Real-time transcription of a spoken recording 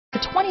The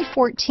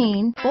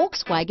 2014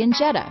 Volkswagen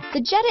Jetta. The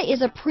Jetta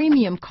is a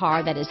premium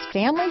car that is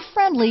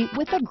family-friendly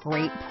with a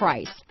great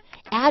price.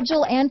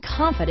 Agile and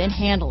confident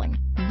handling.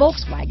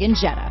 Volkswagen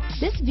Jetta.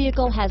 This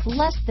vehicle has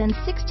less than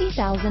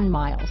 60,000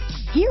 miles.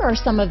 Here are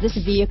some of this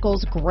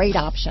vehicle's great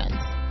options: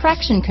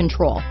 traction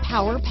control,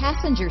 power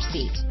passenger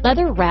seat,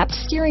 leather-wrapped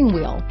steering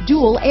wheel,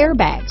 dual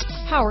airbags,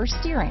 power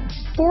steering,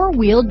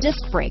 four-wheel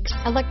disc brakes,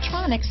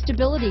 electronic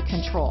stability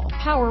control,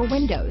 power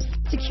windows,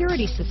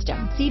 security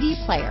system, CD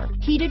player,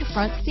 heated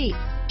front seats,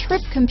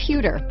 trip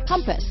computer,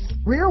 compass,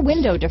 rear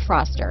window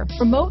defroster,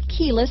 remote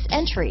keyless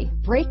entry,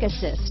 brake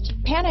assist,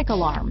 panic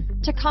alarm,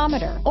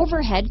 tachometer,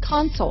 overhead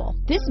console.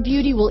 This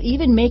beauty will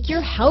even make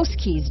your house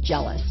keys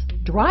jealous.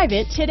 Drive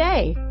it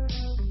today.